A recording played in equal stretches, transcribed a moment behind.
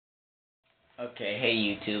Okay, hey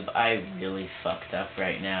YouTube, I really fucked up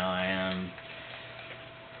right now.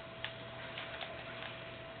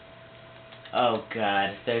 Oh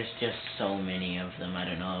god, there's just so many of them. I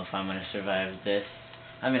don't know if I'm gonna survive this.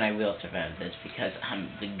 I mean, I will survive this because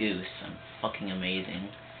I'm the goose. I'm fucking amazing.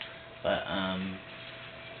 But,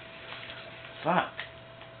 fuck.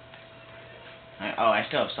 I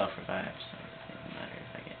still have self-revive, so it doesn't matter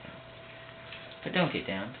if I get down. But don't get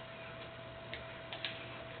down.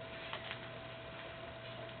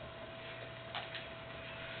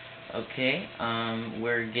 Okay,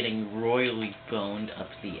 we're getting royally boned up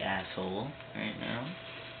the asshole right now.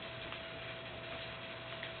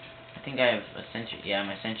 I think I have a sentry, yeah,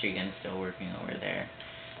 my sentry gun's still working over there.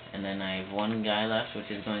 And then I have one guy left, which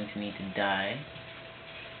is going to need to die.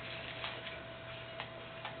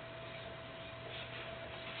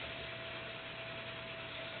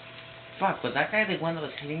 Fuck, was that guy the one that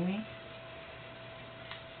was hitting me?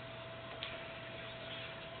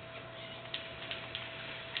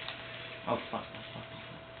 Oh fuck, oh fuck, oh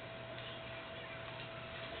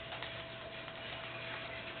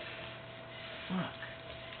fuck. Fuck.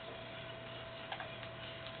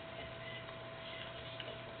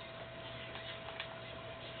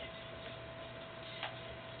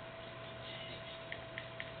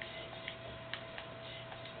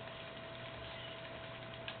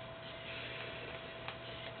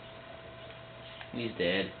 He's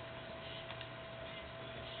dead.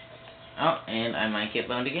 Oh, and I might get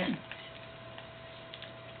boned again.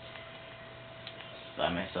 Buy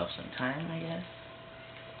myself some time, I guess.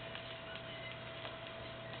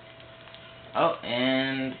 Oh,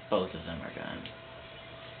 and both of them are gone.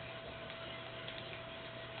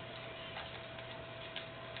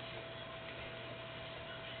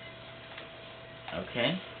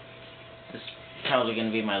 Okay. This is probably going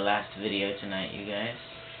to be my last video tonight, you guys.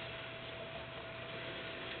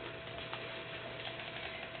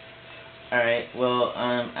 Alright, well,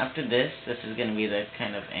 after this is going to be the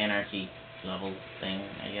kind of anarchy level thing,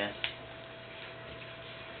 I guess.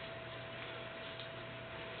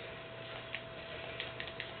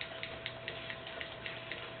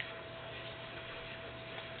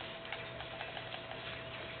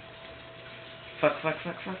 Fuck, fuck,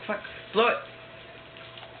 fuck, fuck, fuck. Blow it!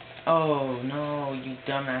 Oh, no, you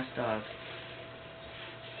dumbass dog.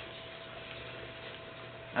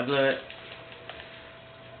 I blew it.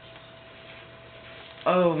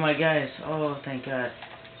 Oh, my guys. Oh, thank God.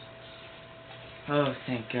 Oh,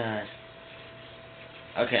 thank God.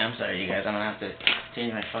 Okay, I'm sorry, you guys. I'm gonna have to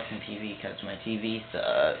change my fucking TV because my TV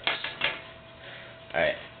sucks.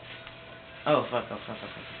 Alright. Oh, fuck, oh, fuck, oh,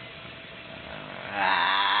 fuck.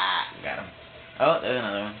 Got him. Oh, there's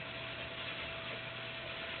another one.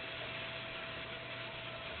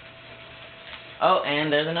 Oh,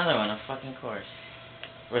 and there's another one, of fucking course.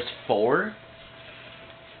 There's 4?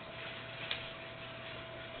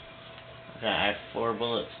 Okay, I have 4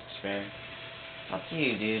 bullets to spare. Fuck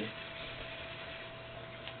you, dude.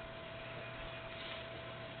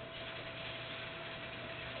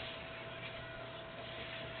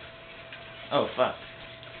 Oh, fuck.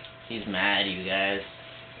 He's mad, you guys.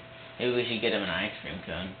 Maybe we should get him an ice cream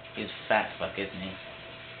cone. He's a fat fuck, isn't he?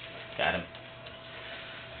 Got him.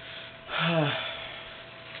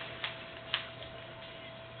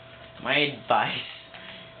 My advice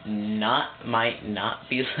might not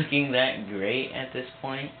be looking that great at this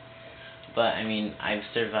point. But, I mean, I've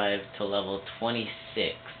survived to level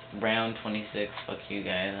 26. Round 26, fuck you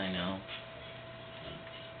guys, I know.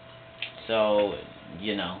 So,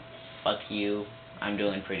 you know, fuck you. I'm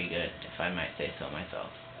doing pretty good, if I might say so myself.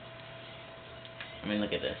 I mean,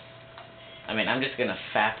 look at this. I mean, I'm just gonna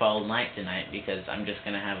fap all night tonight because I'm just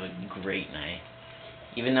gonna have a great night.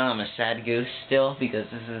 Even though I'm a sad goose still, because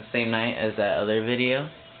this is the same night as that other video.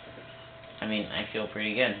 I mean, I feel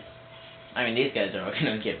pretty good. I mean, these guys are all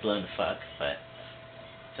gonna get blown the fuck, but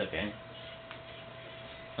it's okay.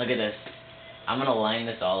 Look at this. I'm gonna line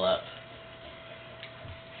this all up.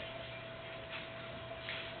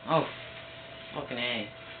 Oh, fucking A.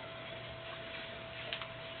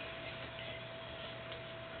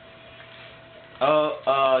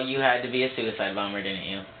 Oh, you had to be a suicide bomber, didn't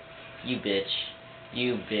you? You bitch.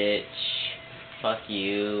 You bitch. Fuck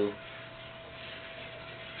you.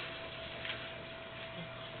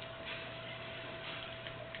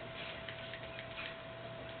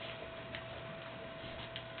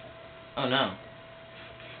 Oh no.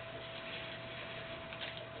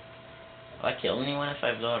 Will I kill anyone if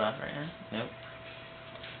I blow it off right now? Nope.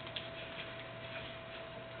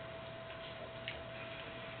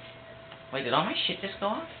 Wait, did all my shit just go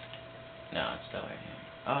off? No, it's still right here.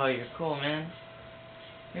 Oh, you're cool, man.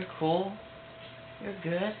 You're cool. You're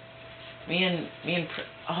good.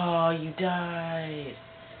 Oh, you died.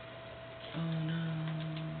 Oh no.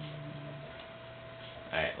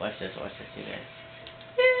 Alright, watch this, you guys.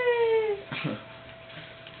 Yay!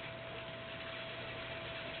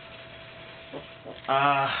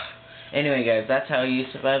 Anyway, guys, that's how you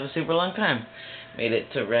survive a super long time. Made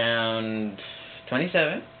it to round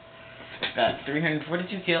 27. Got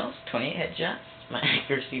 342 kills, 28 headshots. My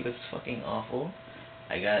accuracy was fucking awful.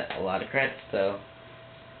 I got a lot of credits, though.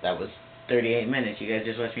 That was 38 minutes. You guys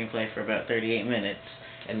just watched me play for about 38 minutes.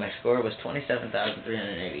 And my score was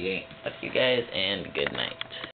 27,388. Fuck you guys, and good night.